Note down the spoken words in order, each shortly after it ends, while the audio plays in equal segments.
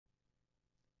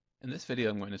In this video,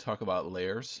 I'm going to talk about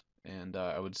layers, and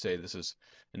I would say this is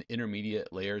an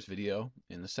intermediate layers video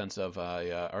in the sense of I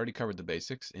already covered the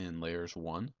basics in layers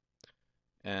 1,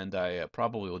 and I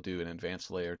probably will do an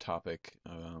advanced layer topic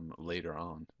later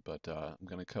on, but I'm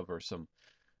going to cover some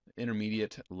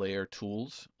intermediate layer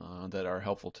tools that are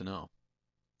helpful to know.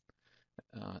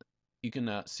 Uh, you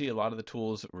can see a lot of the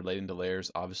tools relating to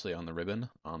layers obviously on the ribbon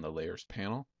on the layers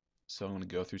panel, so I'm going to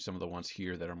go through some of the ones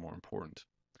here that are more important.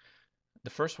 The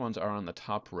first ones are on the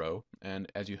top row,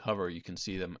 and as you hover, you can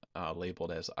see them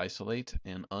labeled as isolate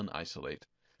and unisolate.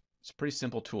 It's a pretty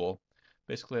simple tool.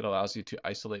 Basically, it allows you to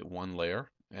isolate one layer,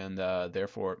 and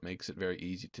therefore it makes it very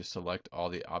easy to select all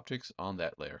the objects on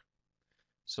that layer.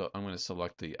 So I'm going to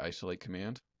select the isolate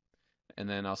command, and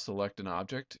then I'll select an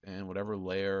object, and whatever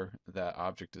layer that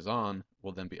object is on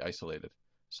will then be isolated.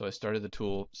 So I started the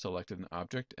tool, selected an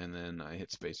object, and then I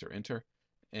hit space or enter,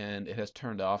 and it has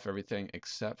turned off everything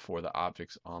except for the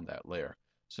objects on that layer.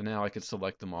 So now I could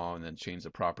select them all and then change the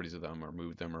properties of them or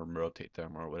move them or rotate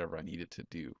them or whatever I needed to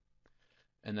do.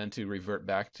 And then to revert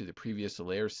back to the previous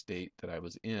layer state that I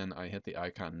was in, I hit the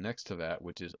icon next to that,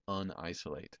 which is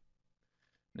unisolate.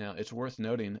 Now, it's worth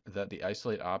noting that the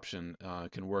isolate option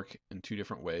can work in two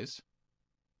different ways.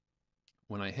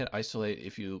 When I hit isolate,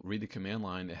 if you read the command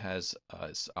line, it has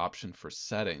this option for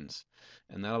settings,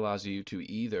 and that allows you to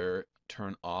either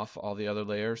turn off all the other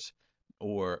layers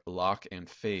or lock and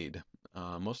fade.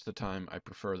 Most of the time, I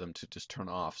prefer them to just turn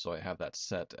off, so I have that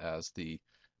set as the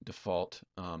default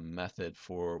method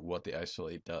for what the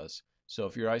isolate does. So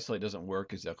if your isolate doesn't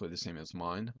work exactly the same as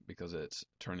mine because it's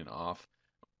turning off,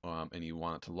 and you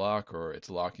want it to lock, or it's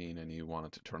locking and you want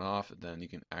it to turn off, then you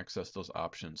can access those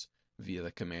options via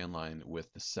the command line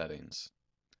with the settings.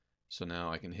 So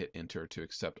now I can hit enter to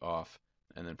accept off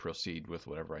and then proceed with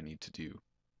whatever I need to do.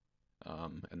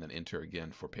 And then enter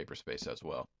again for paper space as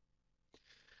well.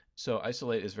 So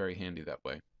isolate is very handy that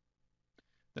way.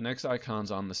 The next icons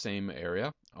on the same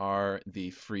area are the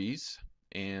freeze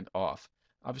and off.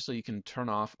 Obviously you can turn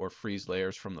off or freeze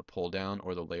layers from the pull down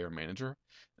or the layer manager.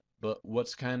 But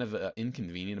what's kind of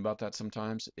inconvenient about that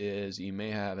sometimes is you may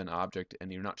have an object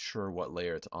and you're not sure what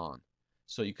layer it's on.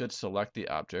 So you could select the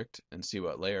object and see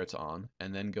what layer it's on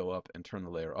and then go up and turn the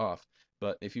layer off.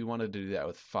 But if you wanted to do that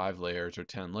with 5 layers or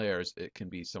 10 layers, it can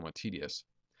be somewhat tedious.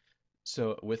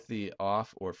 So with the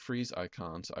off or freeze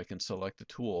icons, I can select the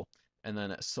tool and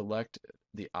then select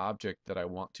the object that I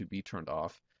want to be turned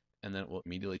off, and then it will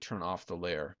immediately turn off the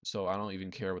layer. So I don't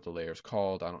even care what the layer is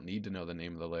called. I don't need to know the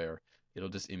name of the layer. It'll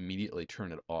just immediately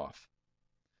turn it off.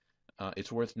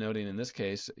 It's worth noting in this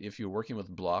case, if you're working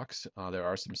with blocks, there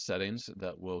are some settings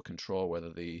that will control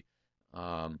whether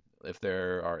if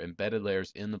there are embedded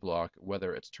layers in the block,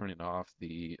 whether it's turning off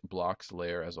the block's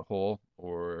layer as a whole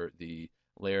or the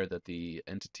layer that the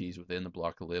entities within the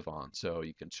block live on. So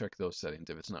you can check those settings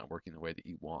if it's not working the way that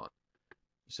you want.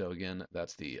 So again,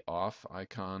 that's the off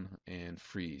icon and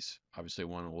freeze. Obviously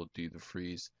one will do the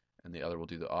freeze and the other will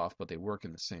do the off, but they work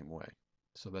in the same way.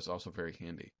 So that's also very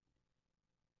handy.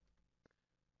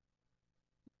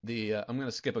 I'm going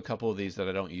to skip a couple of these that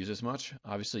I don't use as much.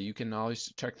 Obviously, you can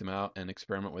always check them out and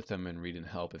experiment with them and read and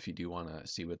help if you do want to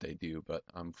see what they do, but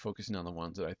I'm focusing on the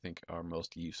ones that I think are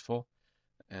most useful.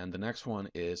 And the next one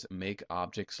is make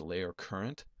objects layer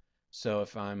current. So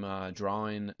if I'm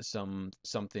drawing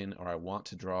something or I want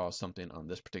to draw something on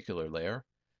this particular layer,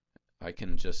 I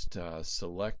can just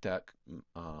select that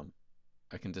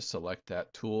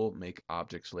tool, make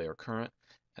objects layer current,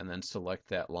 and then select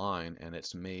that line, and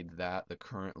it's made that the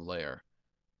current layer.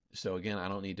 So again, I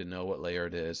don't need to know what layer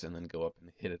it is and then go up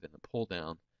and hit it in the pull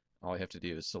down. All I have to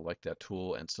do is select that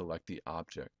tool and select the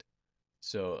object.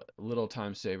 So little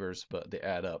time savers, but they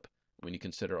add up when you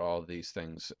consider all of these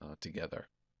things together.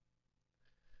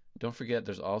 Don't forget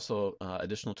there's also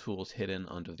additional tools hidden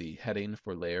under the heading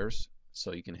for layers,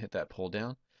 so you can hit that pull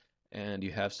down and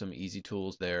you have some easy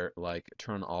tools there like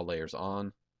turn all layers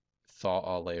on, thaw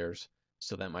all layers.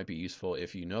 So that might be useful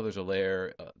if you know there's a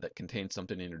layer that contains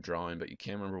something in your drawing, but you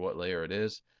can't remember what layer it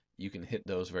is. You can hit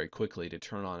those very quickly to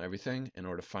turn on everything in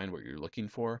order to find what you're looking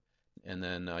for. And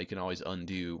then you can always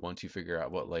undo once you figure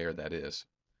out what layer that is.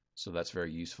 So that's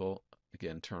very useful.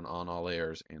 Again, turn on all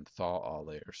layers and thaw all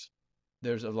layers.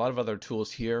 There's a lot of other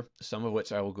tools here, some of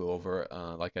which I will go over,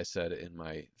 like I said, in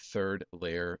my third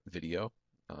layer video.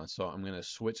 So I'm going to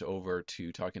switch over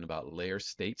to talking about layer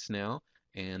states now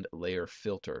and layer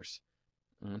filters.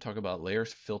 I'm going to talk about layer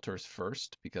filters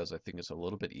first because I think it's a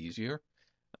little bit easier,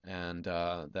 and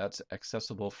that's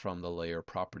accessible from the layer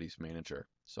properties manager.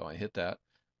 So I hit that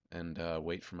and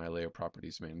wait for my layer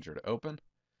properties manager to open.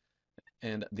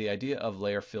 And the idea of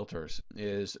layer filters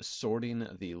is sorting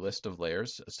the list of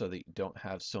layers so that you don't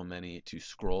have so many to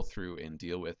scroll through and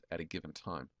deal with at a given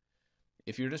time.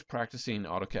 If you're just practicing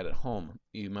AutoCAD at home,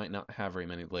 you might not have very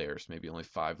many layers, maybe only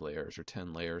 5 layers or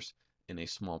 10 layers in a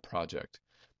small project.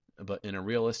 But in a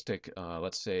realistic,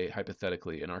 let's say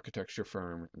hypothetically, an architecture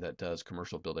firm that does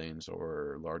commercial buildings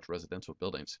or large residential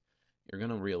buildings, you're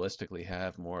going to realistically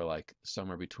have more like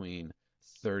somewhere between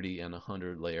 30 and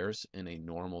 100 layers in a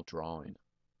normal drawing.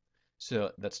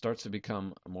 So that starts to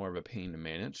become more of a pain to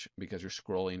manage because you're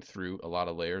scrolling through a lot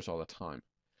of layers all the time.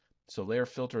 So layer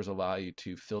filters allow you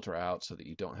to filter out so that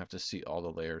you don't have to see all the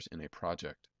layers in a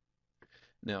project.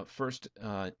 Now, first,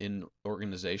 in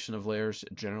organization of layers,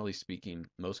 generally speaking,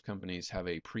 most companies have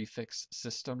a prefix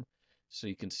system. So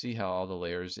you can see how all the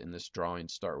layers in this drawing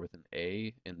start with an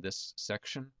A in this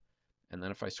section. And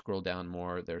then if I scroll down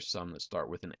more, there's some that start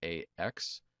with an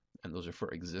AX, and those are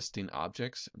for existing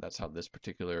objects. That's how this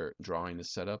particular drawing is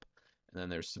set up. And then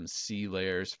there's some C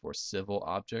layers for civil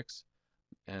objects.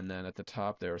 And then at the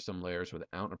top, there are some layers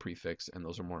without a prefix, and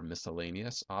those are more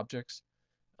miscellaneous objects.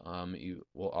 You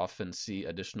will often see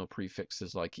additional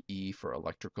prefixes like E for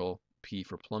electrical, P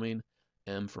for plumbing,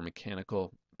 M for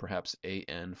mechanical, perhaps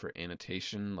AN for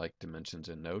annotation like dimensions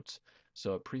and notes.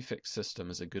 So a prefix system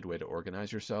is a good way to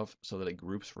organize yourself so that it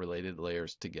groups related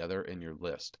layers together in your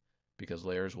list, because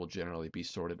layers will generally be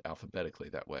sorted alphabetically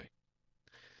that way.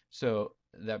 So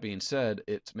that being said,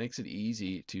 it makes it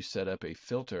easy to set up a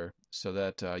filter so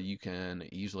that you can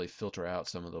easily filter out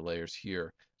some of the layers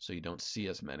here so you don't see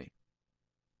as many.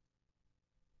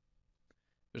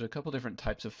 There's a couple different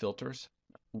types of filters.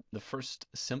 The first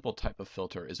simple type of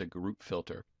filter is a group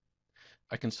filter.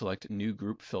 I can select New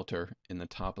Group Filter in the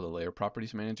top of the Layer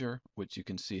Properties Manager, which you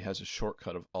can see has a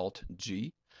shortcut of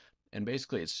Alt-G. And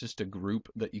basically, it's just a group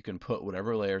that you can put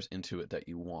whatever layers into it that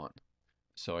you want.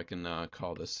 So I can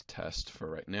call this Test for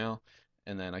right now,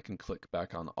 and then I can click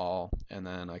back on All, and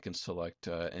then I can select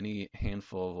any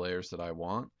handful of layers that I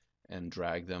want and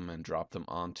drag them and drop them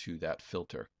onto that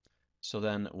filter. So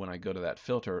then when I go to that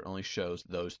filter, it only shows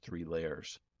those 3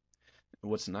 layers.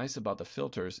 What's nice about the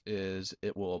filters is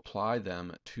it will apply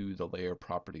them to the layer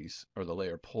properties or the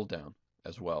layer pull down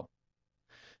as well.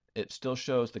 It still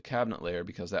shows the cabinet layer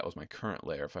because that was my current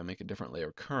layer. If I make a different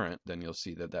layer current, then you'll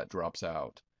see that that drops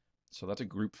out. So that's a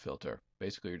group filter.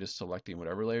 Basically, you're just selecting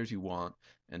whatever layers you want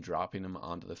and dropping them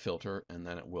onto the filter, and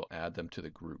then it will add them to the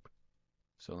group.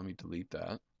 So let me delete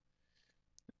that.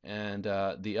 And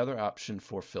the other option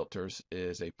for filters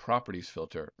is a properties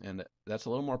filter, and that's a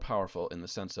little more powerful in the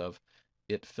sense of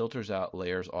it filters out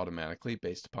layers automatically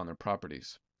based upon their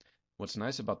properties. What's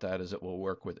nice about that is it will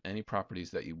work with any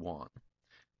properties that you want.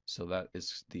 So that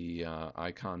is the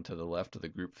icon to the left of the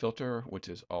group filter, which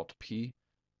is Alt-P.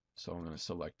 So I'm going to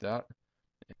select that.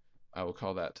 I will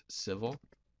call that civil.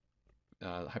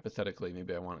 Hypothetically,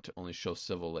 maybe I want it to only show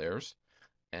civil layers.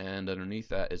 And underneath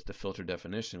that is the filter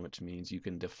definition, which means you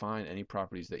can define any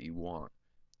properties that you want.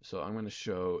 So I'm going to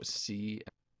show C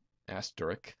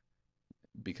asterisk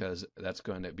because that's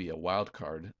going to be a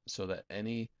wildcard so that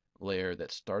any layer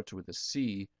that starts with a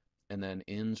C and then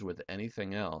ends with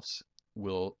anything else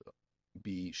will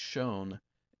be shown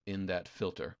in that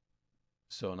filter.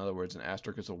 So in other words, an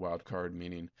asterisk is a wildcard,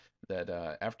 meaning that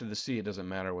after the C, it doesn't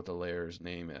matter what the layer's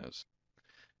name is.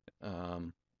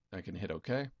 I can hit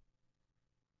OK.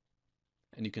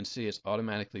 And you can see it's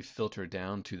automatically filtered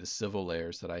down to the civil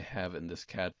layers that I have in this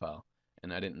CAD file.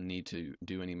 And I didn't need to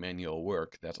do any manual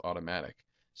work. That's automatic.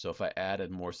 So if I added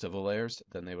more civil layers,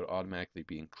 then they would automatically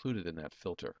be included in that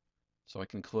filter. So I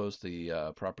can close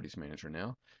the Properties Manager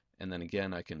now. And then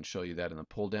again, I can show you that in the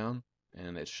pull down.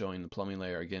 And it's showing the plumbing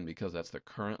layer again because that's the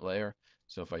current layer.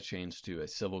 So if I change to a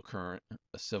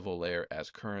civil layer as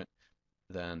current,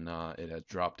 then it has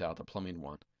dropped out the plumbing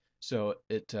one. So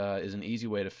it is an easy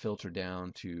way to filter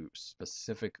down to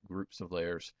specific groups of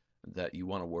layers that you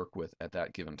want to work with at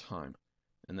that given time.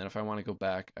 And then if I want to go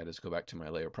back, I just go back to my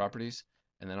layer properties,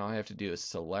 and then all I have to do is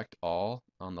select all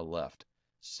on the left.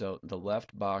 So the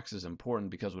left box is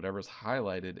important because whatever is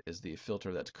highlighted is the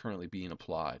filter that's currently being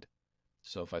applied.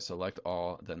 So if I select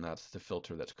all, then that's the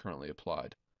filter that's currently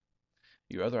applied.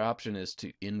 Your other option is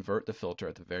to invert the filter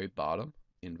at the very bottom,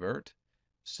 invert.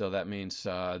 So that means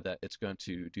that it's going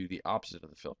to do the opposite of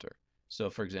the filter.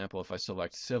 So for example, if I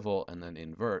select civil and then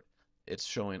invert, it's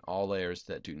showing all layers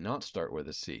that do not start with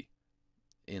a C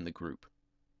in the group.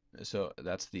 So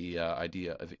that's the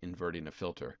idea of inverting a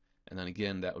filter. And then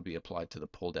again, that would be applied to the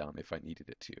pull down if I needed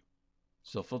it to.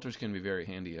 So filters can be very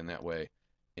handy in that way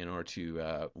in order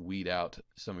to weed out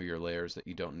some of your layers that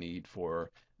you don't need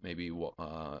for maybe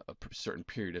a certain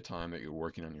period of time that you're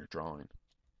working on your drawing.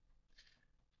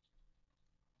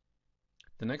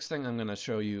 The next thing I'm going to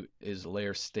show you is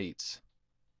layer states.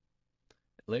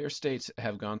 Layer states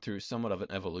have gone through somewhat of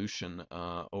an evolution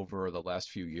over the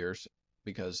last few years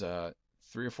because 3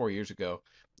 or 4 years ago,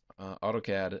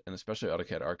 AutoCAD and especially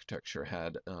AutoCAD architecture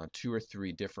had 2 or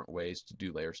 3 different ways to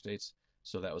do layer states,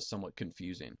 so that was somewhat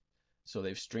confusing. So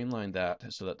they've streamlined that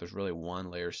so that there's really one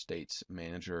layer states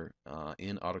manager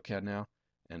in AutoCAD now,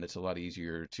 and it's a lot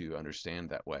easier to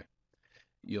understand that way.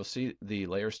 You'll see the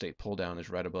layer state pull down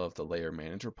is right above the layer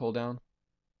manager pull down.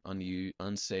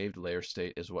 Unsaved layer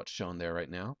state is what's shown there right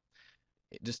now.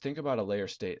 Just think about a layer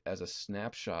state as a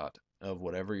snapshot of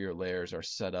whatever your layers are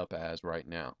set up as right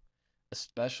now,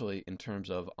 especially in terms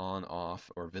of on,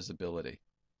 off, or visibility.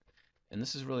 And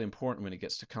this is really important when it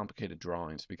gets to complicated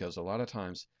drawings because a lot of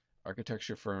times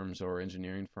architecture firms or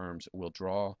engineering firms will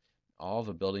draw all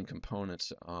the building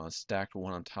components stacked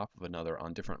one on top of another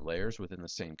on different layers within the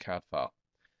same CAD file.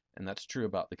 And that's true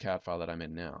about the CAD file that I'm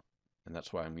in now. And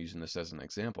that's why I'm using this as an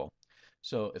example.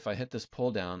 So if I hit this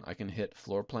pull down, I can hit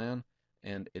floor plan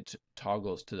and it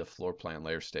toggles to the floor plan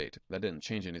layer state. That didn't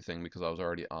change anything because I was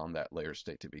already on that layer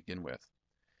state to begin with.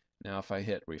 Now if I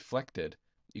hit reflected,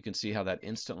 you can see how that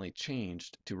instantly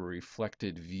changed to a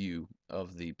reflected view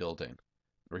of the building.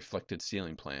 Reflected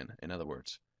ceiling plan, in other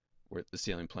words. Where the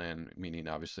ceiling plan meaning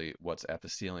obviously what's at the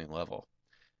ceiling level.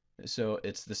 So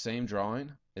it's the same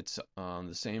drawing, it's the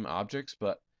same objects,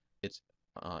 but it's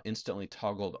instantly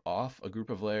toggled off a group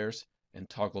of layers and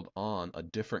toggled on a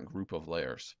different group of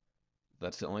layers.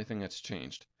 That's the only thing that's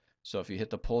changed. So if you hit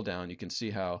the pull down, you can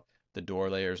see how the door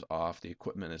layer is off, the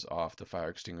equipment is off, the fire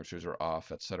extinguishers are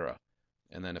off, etc.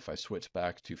 And then if I switch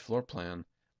back to floor plan,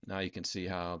 now you can see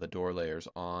how the door layer is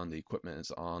on, the equipment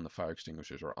is on, the fire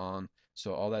extinguishers are on.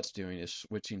 So all that's doing is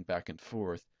switching back and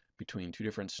forth between 2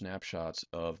 different snapshots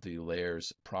of the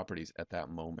layer's properties at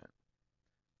that moment.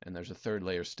 And there's a third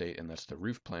layer state, and that's the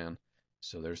roof plan.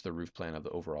 So there's the roof plan of the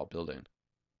overall building.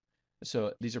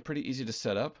 So these are pretty easy to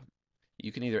set up.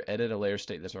 You can either edit a layer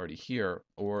state that's already here,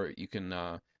 or you can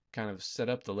kind of set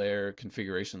up the layer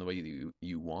configuration the way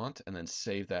you want, and then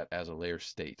save that as a layer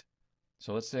state.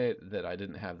 So let's say that I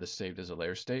didn't have this saved as a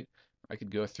layer state. I could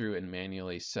go through and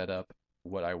manually set up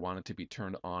what I wanted to be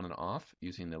turned on and off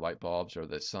using the light bulbs or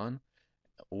the sun,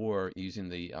 or using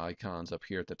the icons up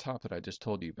here at the top that I just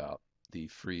told you about, the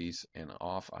freeze and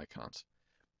off icons.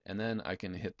 And then I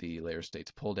can hit the layer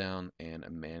states pull down and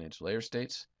manage layer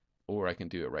states, or I can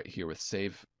do it right here with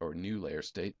save or new layer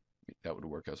state. That would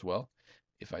work as well.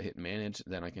 If I hit manage,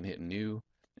 then I can hit new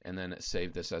and then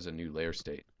save this as a new layer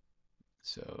state.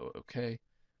 So, okay.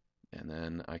 And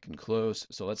then I can close.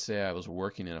 So let's say I was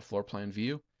working in a floor plan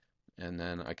view, and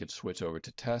then I could switch over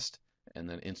to test, and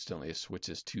then instantly it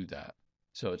switches to that.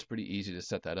 So it's pretty easy to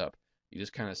set that up. You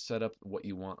just kind of set up what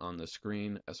you want on the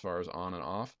screen as far as on and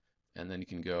off, and then you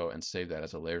can go and save that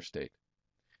as a layer state.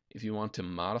 If you want to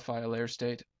modify a layer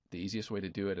state, the easiest way to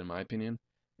do it, in my opinion,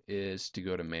 is to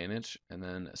go to Manage and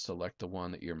then select the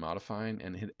one that you're modifying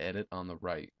and hit Edit on the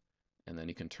right. And then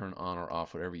you can turn on or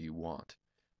off whatever you want.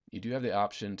 You do have the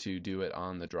option to do it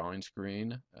on the drawing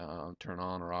screen, turn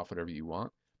on or off whatever you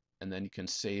want, and then you can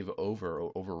save over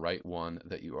or overwrite one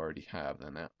that you already have,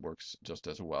 and that works just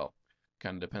as well.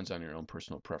 Kind of depends on your own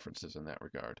personal preferences in that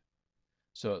regard.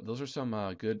 So those are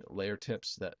some good layer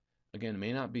tips that, again,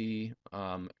 may not be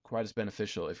quite as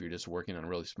beneficial if you're just working on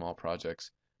really small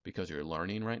projects because you're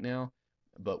learning right now.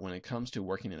 But when it comes to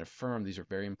working in a firm, these are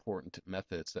very important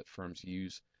methods that firms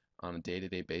use on a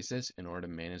day-to-day basis in order to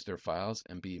manage their files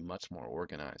and be much more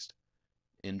organized.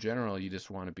 In general, you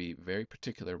just want to be very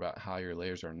particular about how your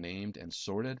layers are named and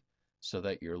sorted so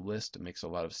that your list makes a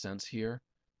lot of sense here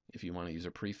if you want to use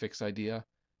a prefix idea.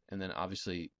 And then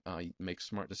obviously make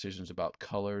smart decisions about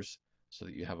colors so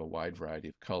that you have a wide variety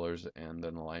of colors, and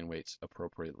then the line weights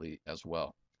appropriately as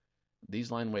well.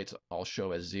 These line weights all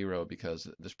show as 0 because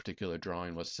this particular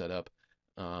drawing was set up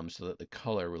so that the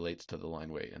color relates to the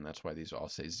line weight, and that's why these all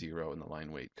say 0 in the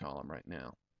line weight column right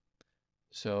now.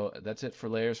 So that's it for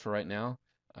layers for right now.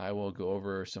 I will go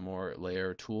over some more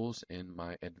layer tools in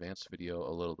my advanced video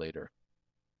a little later.